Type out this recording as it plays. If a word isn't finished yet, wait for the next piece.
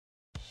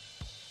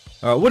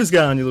Alright, what is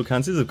going on, you little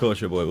cunts? This is of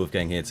course your boy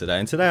Wolfgang here today,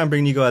 and today I'm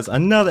bringing you guys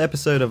another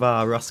episode of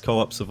Rust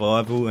Co-op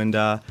Survival. And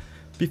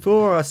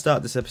before I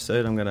start this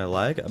episode, I'm gonna I'm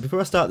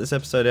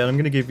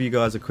gonna give you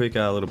guys a quick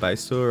little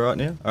base tour right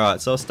now. Alright,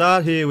 so I'll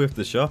start here with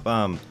the shop.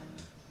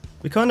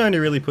 We kind of only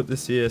really put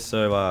this here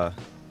so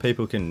we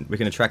can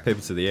attract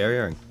people to the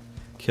area and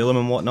kill them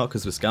and whatnot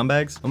because we're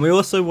scumbags. And we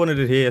also wanted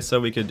it here so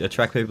we could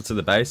attract people to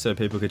the base so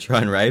people could try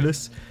and raid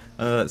us.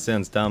 I know that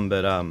sounds dumb,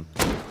 but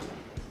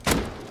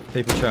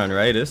people try and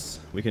raid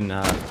us, we can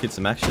get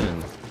some action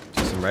and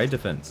do some raid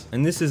defense.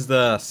 And this is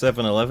the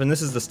 7-Eleven.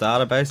 This is the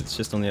starter base. It's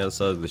just on the other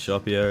side of the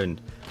shop here. And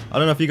I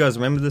don't know if you guys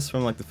remember this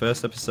from like the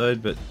first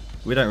episode, but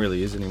we don't really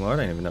use it anymore. I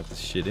don't even know if there's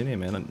shit in here,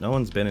 man. No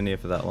one's been in here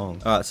for that long.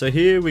 Alright, so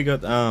here we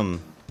got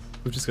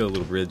we've just got a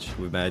little bridge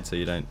we've made so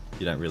you don't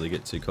really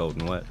get too cold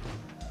and wet.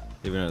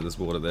 Even though there's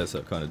water there, so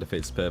it kind of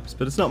defeats the purpose.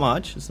 But it's not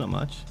much. It's not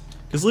much.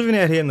 Because living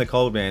out here in the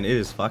cold, man, it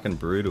is fucking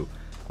brutal.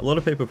 A lot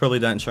of people probably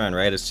don't try and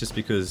raid us just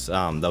because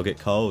they'll get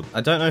cold.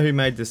 I don't know who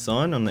made this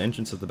sign on the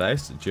entrance of the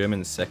base,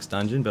 German sex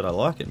dungeon, but I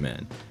like it,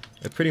 man.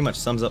 It pretty much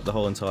sums up the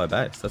whole entire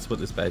base. That's what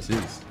this base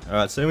is.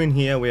 Alright, so in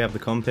here we have the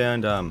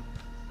compound,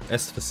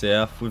 S for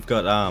south. We've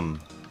got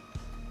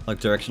like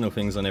directional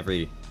things on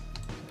every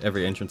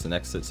entrance and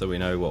exit so we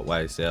know what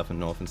way south and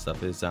north and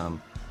stuff is.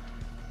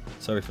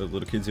 Sorry for the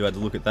little kids who had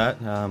to look at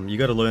that. You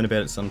got to learn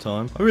about it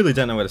sometime. I really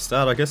don't know where to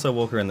start. I guess I'll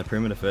walk around the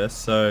perimeter first.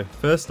 So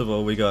first of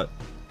all, we got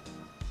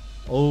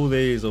all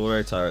these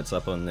auto turrets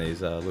up on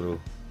these little,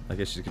 I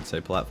guess you could say,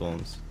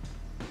 platforms.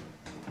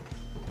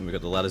 And we've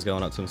got the ladders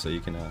going up to them so you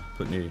can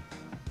put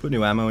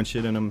new ammo and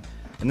shit in them.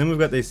 And then we've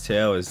got these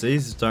towers.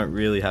 These don't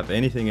really have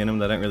anything in them.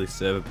 They don't really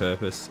serve a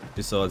purpose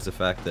besides the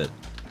fact that,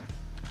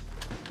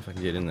 if I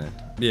can get in there.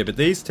 Yeah, but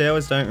these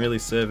towers don't really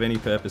serve any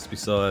purpose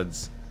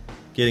besides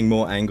getting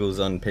more angles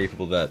on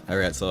people that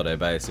are outside our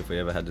base if we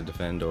ever had to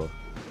defend or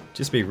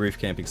just be roof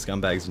camping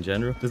scumbags in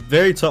general. The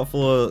very top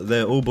floor,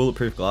 they're all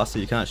bulletproof glass, so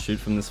you can't shoot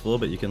from this floor,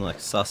 but you can like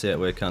suss out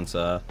where cunts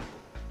are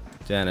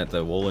down at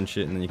the wall and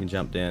shit, and then you can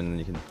jump down and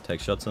you can take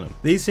shots on them.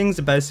 These things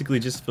are basically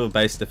just for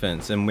base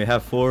defense, and we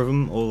have 4 of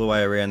them all the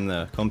way around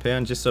the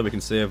compound just so we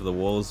can see over the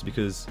walls,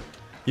 because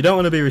you don't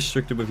want to be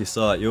restricted with your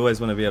sight. You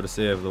always want to be able to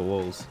see over the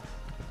walls.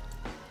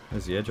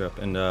 There's the airdrop,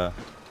 and I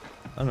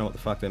don't know what the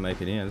fuck they're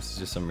making here. This is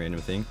just some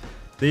random thing.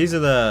 These are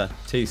the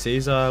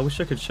TCs. I wish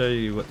I could show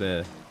you what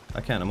they're... I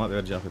can't, I might be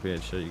able to jump up here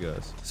and show you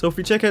guys. So if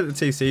we check out the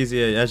TCs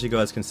here, as you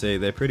guys can see,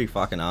 they're pretty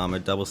fucking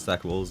armored, double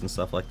stack walls and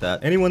stuff like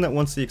that. Anyone that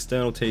wants the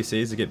external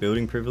TCs to get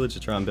building privilege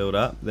to try and build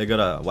up, they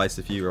gotta waste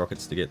a few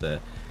rockets to get there.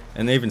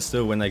 And even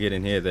still, when they get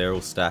in here, they're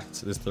all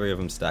stacked. There's 3 of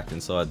them stacked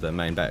inside the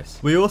main base.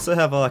 We also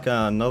have like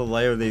another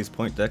layer of these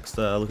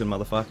Poindexter looking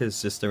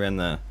motherfuckers just around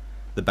the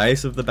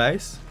base of the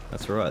base.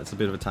 That's right, it's a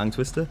bit of a tongue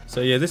twister.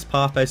 So yeah, this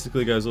path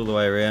basically goes all the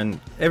way around.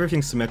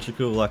 Everything's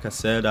symmetrical, like I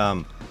said.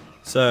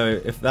 So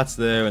if that's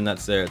there and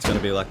that's there, it's going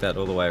to be like that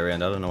all the way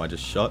around. I don't know, I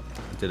just shot.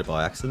 I did it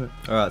by accident.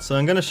 Alright, so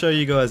I'm going to show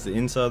you guys the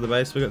inside of the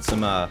base. We've got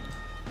some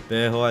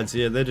bear hides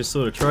here. They're just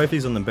sort of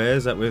trophies on the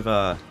bears that we've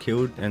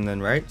killed and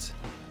then raped.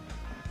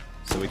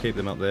 So we keep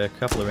them up there. A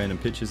couple of random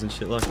pictures and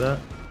shit like that.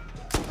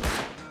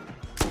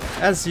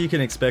 As you can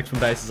expect from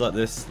bases like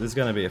this, there's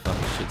going to be a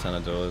fucking shit ton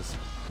of doors.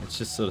 It's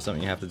just sort of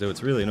something you have to do.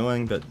 It's really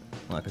annoying, but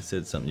like I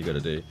said, it's something you got to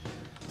do.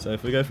 So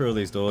if we go through all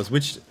these doors,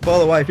 which, by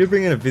the way, if you're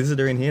bringing a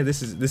visitor in here,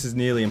 this is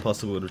nearly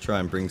impossible to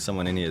try and bring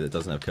someone in here that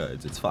doesn't have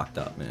codes. It's fucked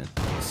up, man.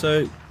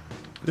 So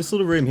this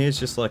little room here is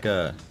just like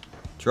a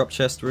drop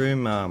chest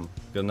room. Got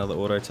another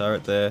auto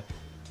turret there.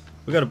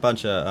 We got a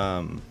bunch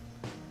of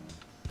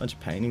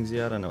paintings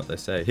here. I don't know what they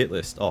say. Hit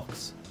list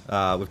Ox.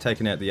 We've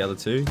taken out the other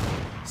 2.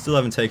 Still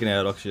haven't taken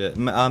out Ox yet.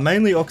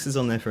 Mainly Ox is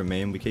on there for a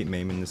meme. We keep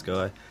memeing this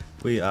guy.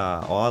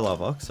 I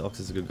love Ox. Ox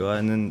is a good guy.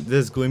 And then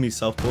there's Gloomy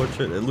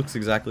self-portrait. It looks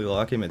exactly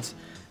like him. It's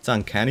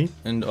uncanny.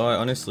 And I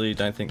honestly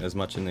don't think there's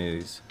much in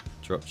these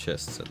drop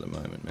chests at the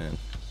moment, man.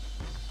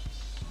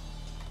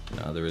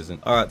 No, there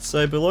isn't. Alright,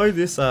 so below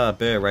this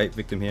bear rape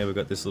victim here, we've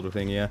got this little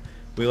thing here.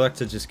 We like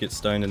to just get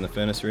stoned in the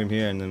furnace room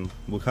here, and then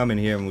we'll come in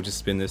here and we'll just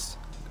spin this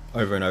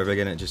over and over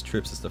again. It just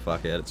trips us the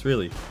fuck out. It's a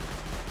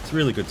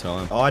really good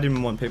time. I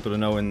didn't want people to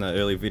know in the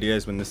early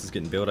videos when this is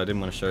getting built, I didn't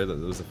want to show that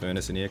there was a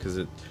furnace in here, because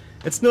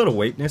it's not a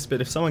weakness,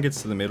 but if someone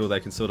gets to the middle, they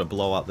can sort of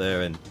blow up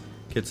there and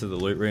get to the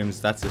loot rooms.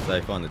 That's if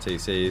they find the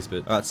TCs.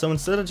 But alright, so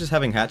instead of just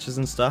having hatches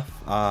and stuff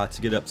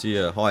to get up to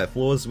your higher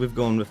floors, we've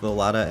gone with the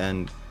ladder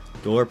and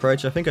door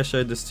approach. I think I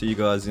showed this to you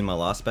guys in my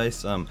last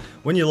base.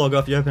 When you log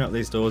off, you open up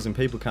these doors and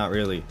people can't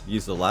really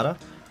use the ladder.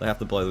 They have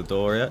to blow the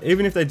door out.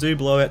 Even if they do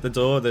blow out the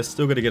door, they're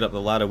still got to get up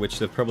the ladder, which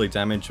they've probably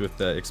damaged with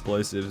the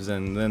explosives,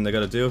 and then they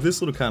got to deal with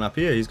this little cunt up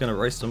here. He's going to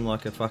roast them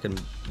like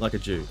a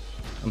Jew.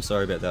 I'm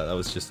sorry about that. That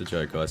was just a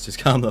joke, guys. Just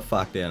calm the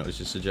fuck down. It was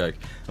just a joke.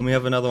 And we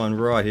have another one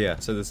right here.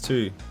 So there's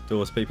 2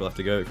 doors people have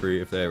to go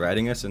through if they're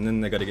raiding us, and then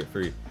they got to get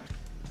through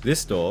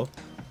this door.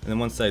 And then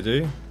once they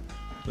do,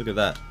 look at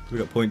that. We've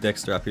got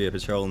Poindexter up here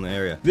patrolling the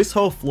area. This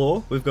whole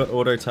floor, we've got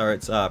auto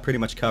turrets pretty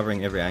much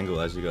covering every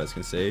angle, as you guys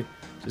can see.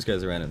 Just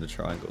goes around in a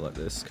triangle like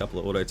this. Couple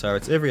of auto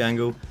turrets, every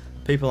angle.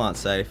 People aren't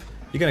safe.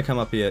 You're going to come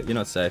up here, you're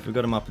not safe. We've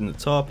got them up in the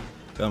top.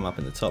 Got them up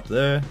in the top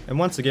there. And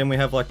once again, we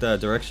have like the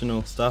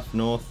directional stuff,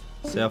 north,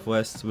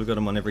 southwest. We've got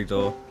them on every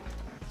door.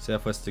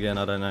 Southwest again,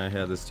 I don't know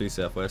how there's 2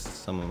 southwests.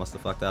 Someone must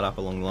have fucked that up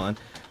along the line.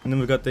 And then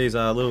we've got these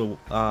little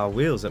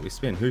wheels that we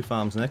spin. Who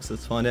farms next?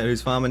 Let's find out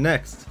who's farming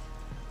next.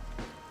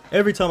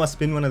 Every time I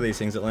spin one of these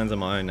things, it lands on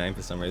my own name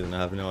for some reason. I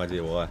have no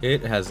idea why.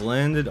 It has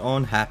landed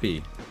on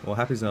Happy. Well,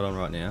 Happy's not on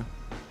right now.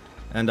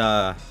 And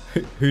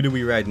who do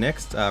we raid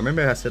next?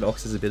 Remember how I said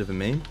Ox is a bit of a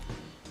meme?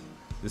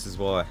 This is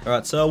why.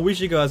 Alright, so I'll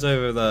whiz you guys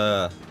over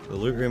the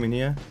loot room in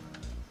here.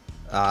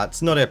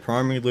 It's not our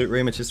primary loot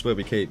room, it's just where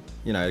we keep,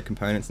 you know,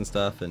 components and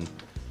stuff, and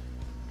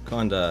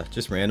kinda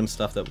just random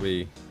stuff that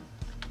we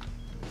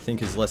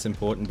think is less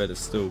important, but it's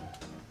still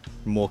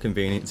more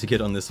convenient to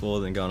get on this floor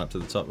than going up to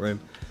the top room.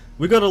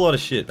 We got a lot of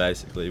shit,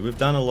 basically. We've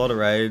done a lot of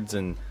raids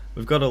and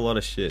we've got a lot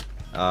of shit.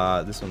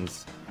 This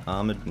one's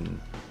armored and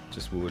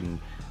just wood and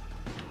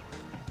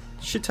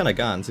shit ton of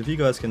guns. If you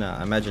guys can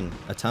imagine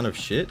a ton of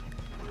shit,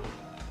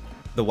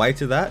 the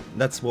weight of that,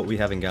 that's what we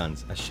have in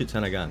guns. A shit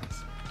ton of guns.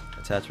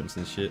 Attachments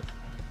and shit.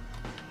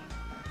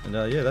 And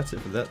yeah, that's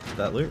it for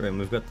that loot room.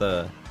 We've got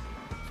the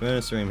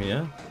furnace room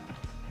here.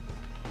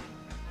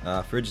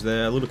 Fridge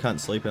there. A little cunt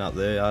sleeping up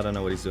there. I don't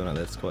know what he's doing up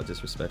there. It's quite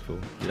disrespectful.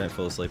 You don't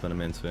fall asleep on a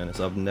men's furnace.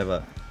 I've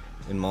never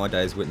in my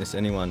days witnessed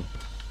anyone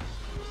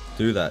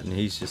do that, and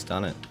he's just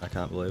done it. I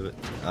can't believe it.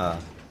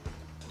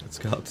 Let's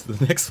go up to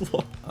the next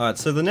floor. Alright,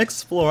 so the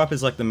next floor up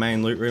is like the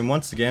main loot room.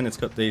 Once again, it's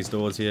got these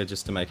doors here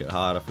just to make it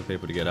harder for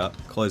people to get up.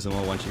 Close them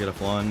all once you get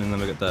offline, and then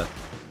we've got the...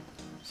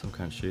 some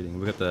cunt shooting.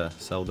 We've got the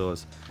cell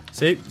doors.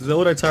 See, the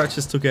auto turrets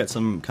just took out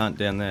some cunt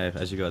down there,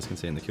 as you guys can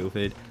see in the kill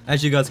feed.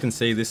 As you guys can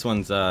see, this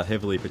one's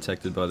heavily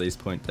protected by these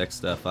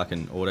Poindexter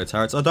fucking auto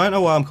turrets. I don't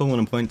know why I'm calling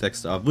them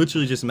Poindexter. I've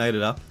literally just made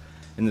it up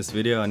in this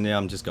video, and now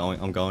I'm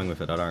going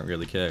with it. I don't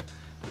really care.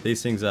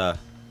 These things are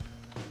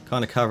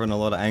kind of covering a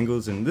lot of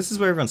angles, and this is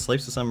where everyone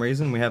sleeps for some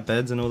reason. We have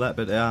beds and all that,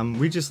 but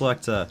we just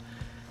like to,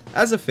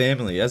 as a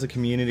family, as a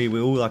community,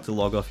 we all like to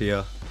log off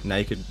here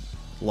naked,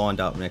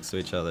 lined up next to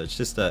each other. It's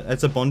just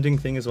it's a bonding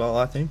thing as well,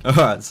 I think.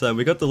 Alright, so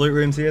we got the loot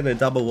rooms here. They're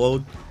double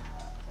walled,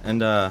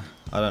 and I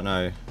don't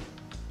know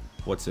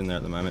what's in there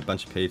at the moment.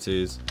 Bunch of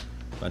P2s,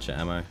 bunch of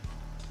ammo,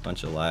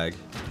 bunch of lag.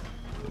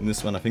 And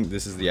this one, I think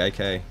this is the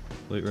AK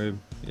loot room.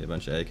 Yeah, a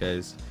bunch of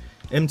AKs.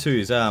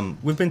 M2s,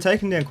 we've been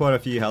taking down quite a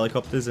few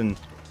helicopters, and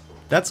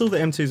that's all the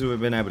M2s we've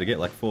been able to get,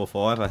 like 4 or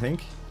 5 I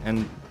think,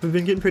 and we've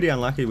been getting pretty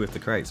unlucky with the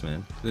crates,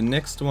 man. The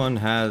next one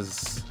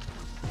has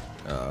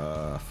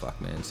fuck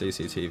man,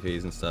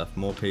 CCTVs and stuff,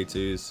 more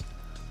P2s,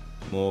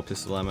 more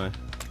pistol ammo.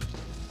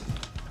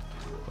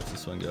 What's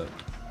this one got?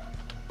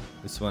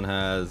 This one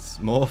has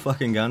more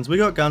fucking guns. We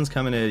got guns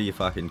coming out of your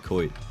fucking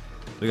coit.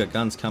 We got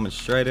guns coming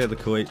straight out of the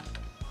coit.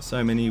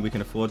 So many we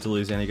can afford to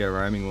lose and go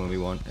roaming when we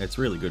want. It's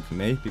really good for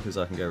me because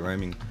I can go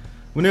roaming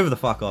whenever the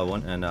fuck I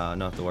want and not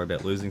have to worry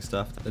about losing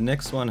stuff. The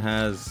next one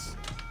has,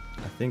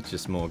 I think,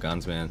 just more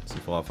guns, man. Some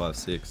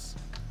 5.56,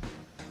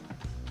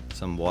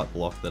 some white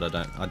block that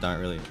I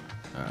don't really.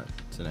 Alright,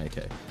 it's an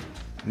AK.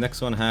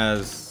 Next one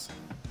has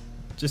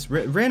just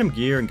random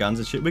gear and guns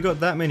and shit. We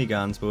got that many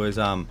guns, boys.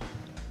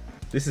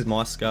 This is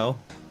my skull.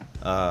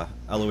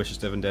 Aloysius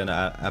Devon down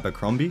to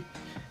Abercrombie.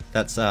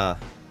 That's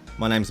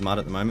my name's Mud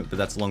at the moment, but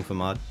that's long for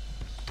Mud,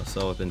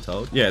 so I've been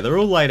told. Yeah, they're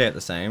all laid out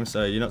the same,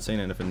 so you're not seeing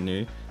anything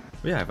new.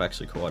 We have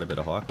actually quite a bit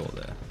of high core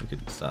there. We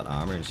could start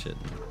armor and shit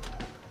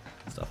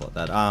and stuff like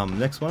that.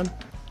 Next one,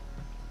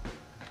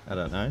 I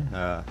don't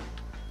know.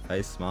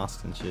 Face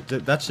masks and shit.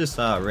 That's just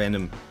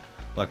random,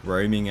 like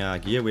roaming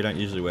gear. We don't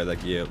usually wear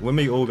that gear. When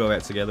we all go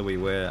out together, we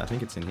wear. I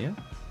think it's in here.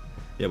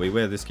 Yeah, we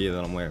wear this gear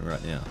that I'm wearing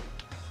right now.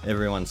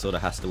 Everyone sort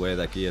of has to wear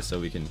that gear so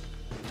we can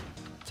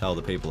tell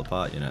the people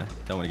apart, you know.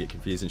 Don't want to get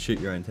confused and shoot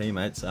your own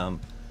teammates.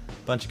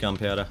 Bunch of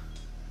gunpowder,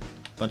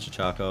 bunch of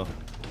charcoal.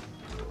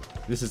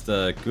 This is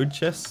the good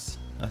chests,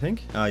 I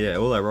think. Yeah,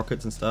 all our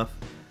rockets and stuff.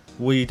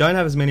 We don't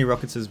have as many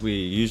rockets as we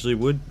usually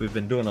would. We've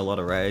been doing a lot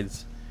of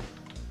raids,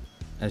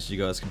 as you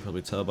guys can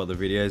probably tell by the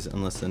videos,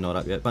 unless they're not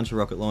up yet. Bunch of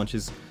rocket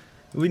launchers.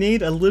 We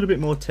need a little bit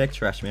more tech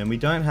trash, man. We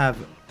don't have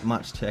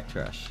much tech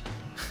trash.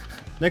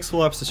 Next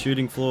floor up's the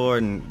shooting floor,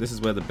 and this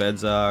is where the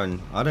beds are,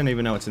 and I don't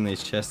even know what's in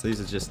these chests.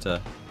 These are just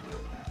to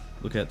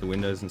look out the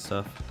windows and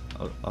stuff.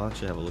 I'll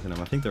actually have a look at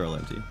them. I think they're all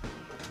empty.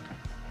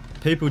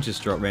 People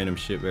just drop random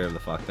shit wherever the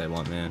fuck they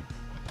want, man.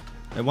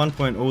 At one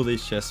point, all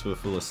these chests were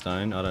full of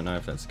stone. I don't know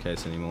if that's the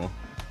case anymore.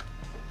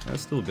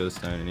 There's still a bit of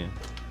stone in here.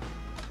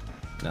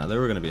 No, they're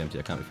all going to be empty.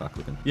 I can't be fucked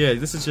looking. Yeah,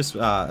 this is just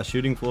a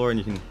shooting floor, and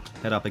you can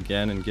head up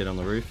again and get on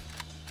the roof.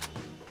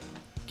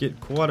 Get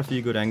quite a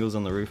few good angles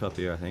on the roof up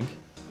here, I think.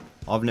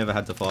 I've never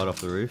had to fight off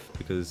the roof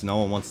because no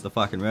one wants the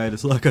fucking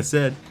raiders, like I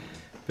said.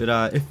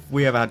 But if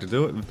we ever had to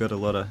do it, we've got a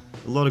lot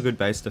of good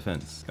base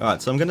defense. All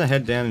right, so I'm going to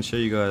head down and show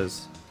you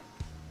guys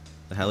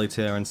the heli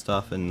tower and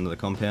stuff and the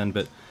compound.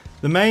 But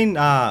the main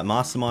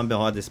mastermind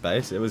behind this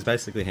base, it was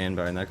basically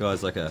Handbone. That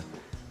guy's like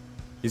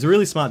he's a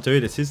really smart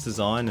dude. It's his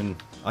design, and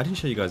I didn't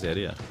show you guys out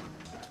here,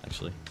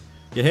 actually.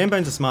 Yeah,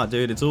 Handbone's a smart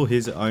dude. It's all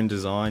his own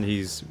design.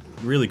 He's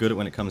really good at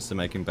when it comes to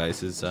making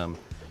bases.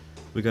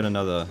 We got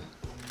another,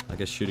 I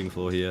guess, shooting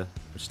floor here.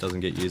 which doesn't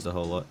get used a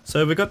whole lot.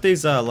 So we've got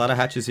these ladder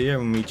hatches here,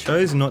 and we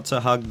chose not to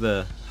hug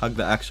the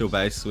actual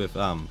base with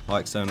high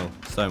external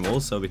stone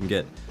walls so we can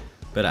get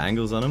better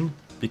angles on them.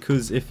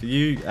 Because if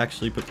you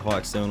actually put the high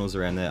externals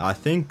around there, I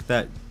think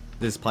that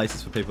there's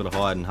places for people to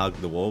hide and hug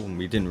the wall, and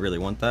we didn't really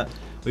want that.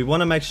 We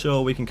want to make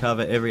sure we can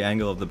cover every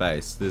angle of the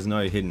base. There's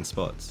no hidden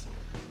spots.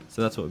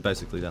 So that's what we've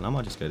basically done. I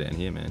might just go down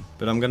here, man.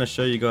 But I'm going to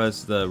show you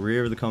guys the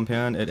rear of the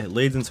compound. It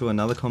leads into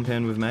another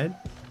compound we've made,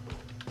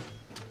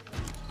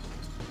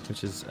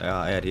 which is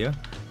out here.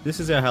 This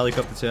is our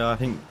helicopter tower. I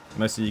think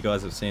most of you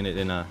guys have seen it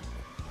in a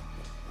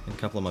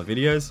couple of my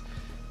videos.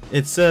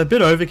 It's a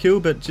bit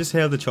overkill, but just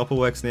how the chopper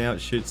works now,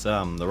 it shoots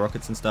the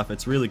rockets and stuff.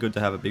 It's really good to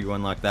have a big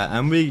one like that,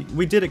 and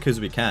we did it because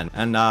we can.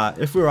 And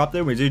if we're up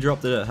there, we do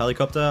drop the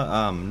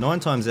helicopter. 9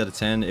 times out of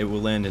 10, it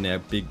will land in our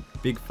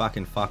big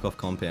fucking fuck off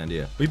compound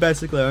here. We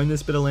basically own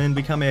this bit of land.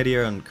 We come out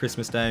here on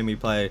Christmas Day and we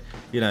play,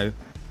 you know,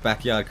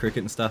 backyard cricket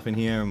and stuff in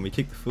here, and we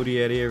kick the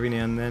footy out here every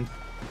now and then.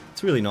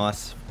 It's really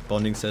nice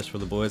bonding sesh for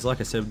the boys. Like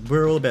I said,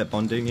 we're all about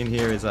bonding. In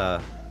here is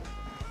we've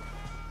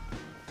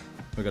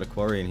got a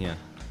quarry in here.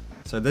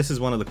 So this is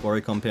one of the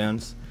quarry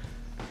compounds.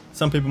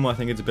 Some people might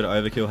think it's a bit of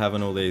overkill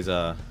having all these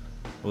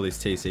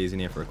TCs in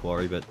here for a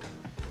quarry, but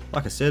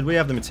like I said, we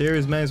have the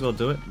materials, may as well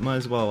do it. Might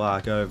as well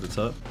go over the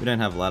top. We don't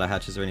have ladder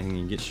hatches or anything,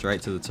 you can get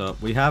straight to the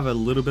top. We have a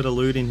little bit of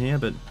loot in here,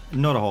 but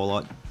not a whole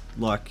lot.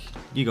 Like,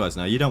 you guys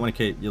know, you don't want to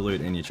keep your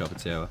loot in your chopper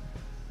tower.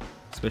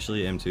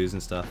 Especially M2s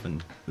and stuff,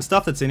 and the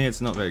stuff that's in here,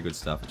 it's not very good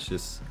stuff. It's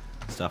just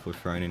stuff we've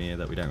thrown in here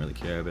that we don't really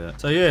care about.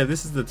 So yeah,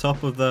 this is the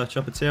top of the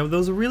chopper tower. There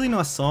was a really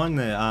nice sign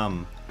there.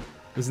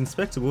 It was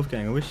Inspector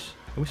Wolfgang. I wish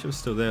it was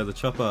still there. The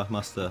chopper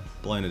must have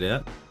blown it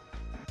out.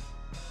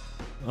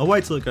 I'll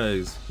wait till it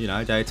goes, you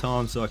know,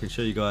 daytime, so I can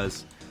show you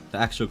guys the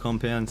actual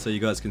compound so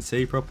you guys can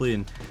see properly.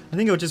 And I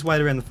think I'll just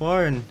wait around the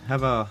fire and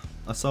have a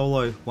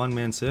solo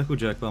one-man circle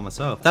jerk by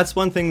myself. That's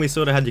one thing we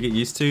sort of had to get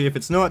used to. If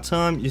it's night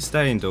time, you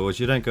stay indoors.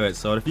 You don't go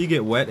outside. If you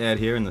get wet out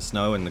here in the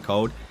snow and the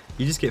cold,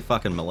 you just get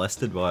fucking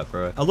molested by it,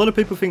 bro. A lot of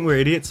people think we're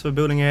idiots for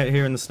building out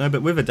here in the snow,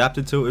 but we've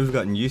adapted to it. We've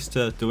gotten used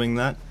to doing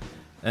that,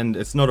 and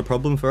it's not a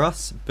problem for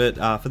us. But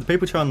for the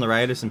people trying to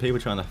raid us and people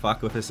trying to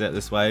fuck with us out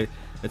this way,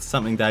 it's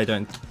something they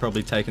don't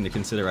probably take into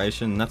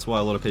consideration. And that's why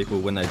a lot of people,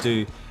 when they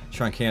do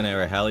try and counter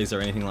our helis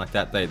or anything like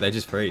that, they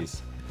just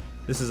freeze.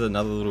 This is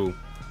another little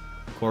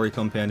quarry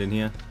compound in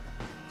here.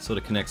 Sort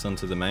of connects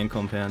onto the main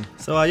compound.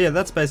 So yeah,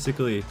 that's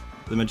basically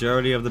the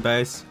majority of the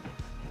base.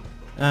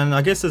 And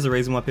I guess there's a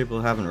reason why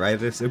people haven't raided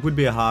this. It would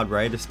be a hard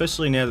raid,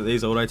 especially now that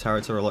these auto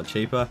turrets are a lot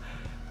cheaper.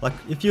 Like,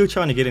 if you're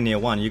trying to get in here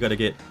one, you got to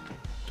get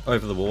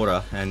over the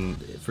water and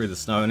through the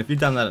snow, and if you've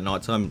done that at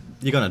night time,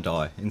 you're gonna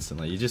die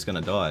instantly. You're just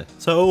gonna die.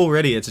 So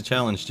already it's a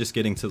challenge just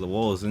getting to the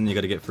walls, and you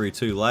got to get through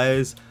 2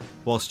 layers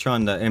whilst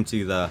trying to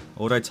empty the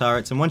auto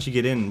turrets. And once you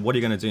get in, what are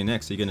you going to do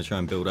next? Are you going to try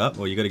and build up,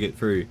 or you got to get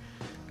through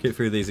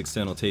these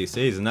external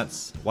TCs, and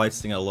that's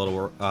wasting a lot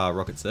of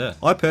rockets there.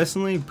 I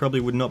personally probably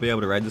would not be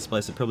able to raid this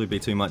place. It'd probably be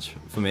too much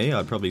for me.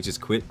 I'd probably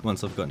just quit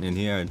once I've gotten in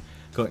here and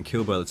gotten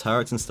killed by the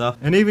turrets and stuff.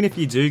 And even if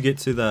you do get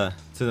to the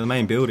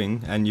main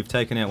building and you've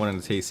taken out one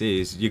of the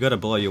TCs, you got to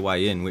blow your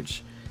way in,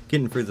 which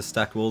getting through the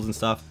stacked walls and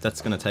stuff,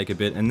 that's going to take a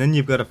bit. And then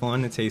you've got to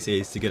find the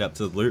TCs to get up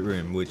to the loot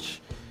room,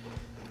 which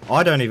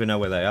I don't even know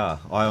where they are.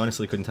 I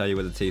honestly couldn't tell you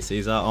where the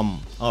TCs are.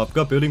 I've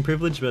got building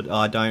privilege, but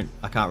I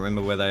can't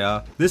remember where they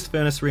are. This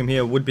furnace room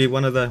here would be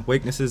one of the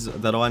weaknesses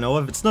that I know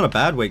of. It's not a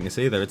bad weakness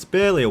either. It's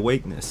barely a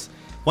weakness.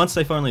 Once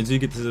they finally do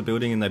get to the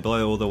building and they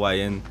blow all the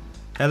way in,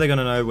 how are they going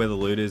to know where the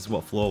loot is,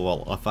 what floor?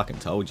 Well, I fucking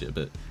told you,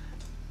 but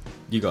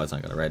you guys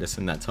aren't going to raid us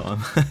in that time.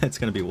 It's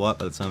going to be white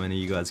by the time any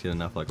of you guys get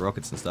enough like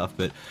rockets and stuff,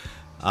 but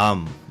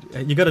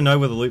you got to know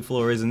where the loot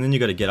floor is, and then you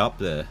got to get up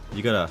there.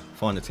 You got to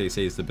find the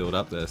TCs to build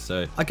up there.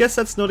 So I guess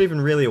that's not even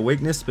really a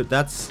weakness, but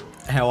that's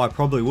how I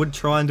probably would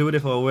try and do it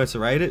if I were to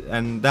raid it,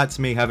 and that's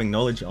me having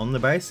knowledge on the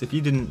base. If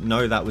you didn't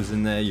know that was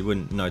in there, you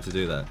wouldn't know to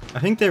do that. I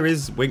think there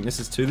is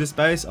weaknesses to this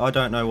base. I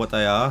don't know what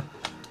they are.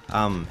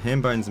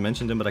 Handbone's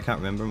mentioned them, but I can't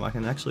remember them.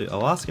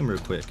 I'll ask him real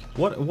quick.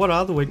 What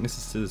are the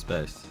weaknesses to this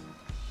base?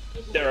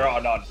 There are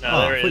not. No,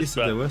 oh, there I thought you is,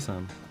 said there were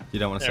some. You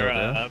don't want to say what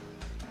they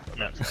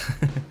are?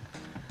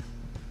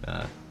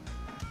 No.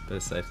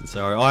 Better safe than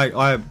sorry.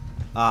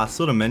 I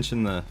sort of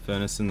mentioned the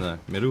furnace in the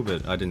middle,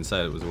 but I didn't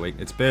say it was a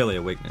weakness. It's barely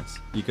a weakness.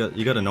 You got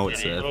to know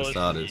it's there for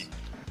starters.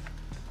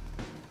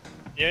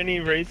 The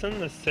only reason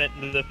the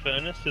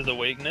furnace is a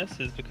weakness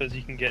is because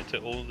you can get to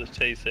all the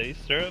TCs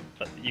through it,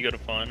 but you got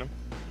to find them.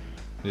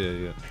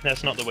 Yeah.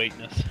 That's not the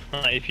weakness.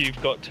 If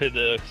you've got to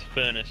the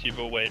furnace, you've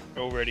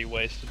already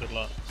wasted a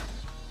lot.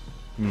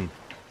 Hmm.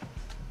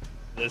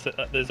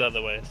 There's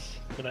other ways,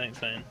 but I ain't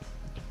saying.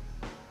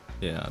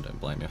 Yeah, I don't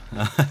blame you.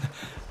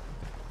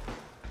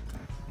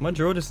 My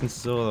draw distance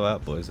is all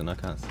out, boys, and I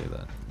can't see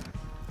that.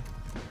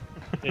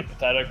 Yeah,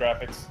 potato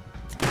graphics.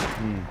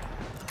 Hmm.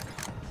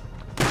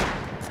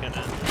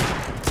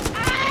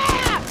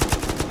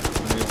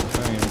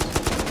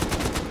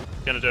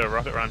 Gonna do a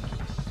rocket run.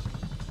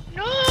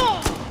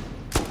 No!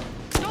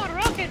 Don't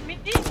rocket me!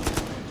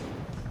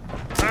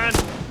 Run!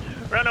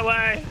 Run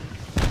away!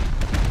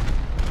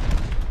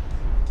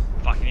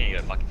 Fuck.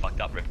 fucking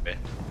fucked up, Rip.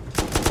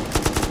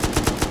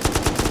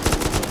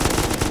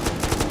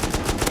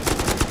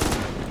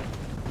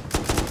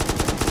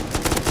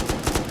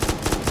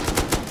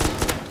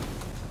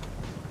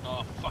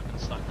 Oh, fucking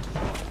stuck.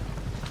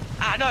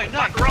 Ah, no, no!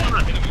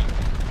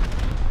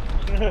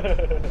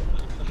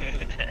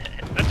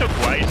 That took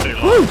way too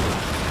long.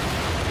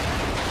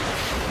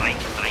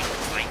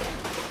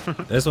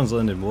 This one's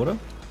landed in water.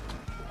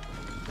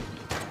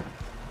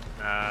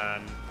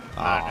 No.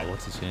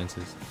 What's the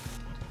chances?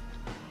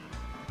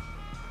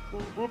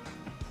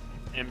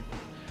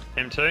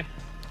 M2?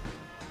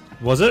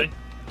 Was it?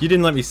 You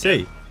didn't let me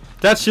see.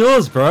 That's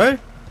yours, bro.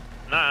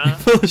 Nah. You're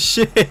full of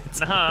shit.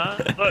 Nah.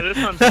 Look, this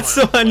one's That's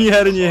the one you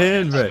had in your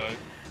hand, bro.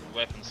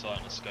 Weapon sight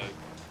and a scope.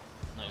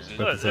 That was it.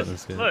 Weapon Look, sight and a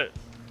this, scope. look.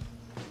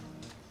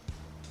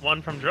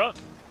 One from drop.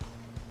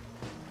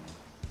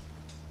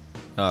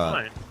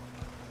 Alright, Fine.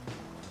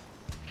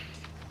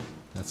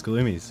 that's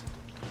Gloomies.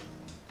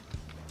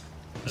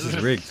 This is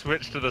Just rigged.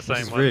 Switch to the This same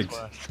is one rigged.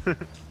 twice.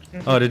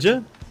 Oh, did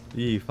you?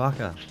 You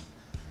fucker.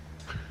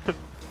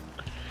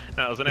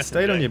 No, it was an It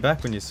stayed SMG on your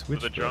back when you with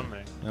switched. a drum bro.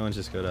 mag. No one's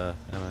just got ammo.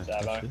 Ammo.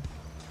 actually.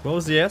 What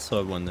was the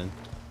outside one then?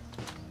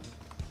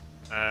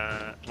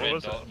 What Red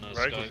was dot it? and a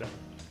Rogue scope. was it?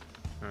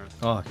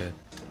 Oh, okay.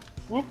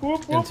 Whoop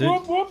whoop whoop M2?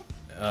 whoop whoop.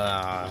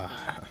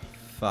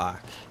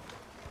 Fuck.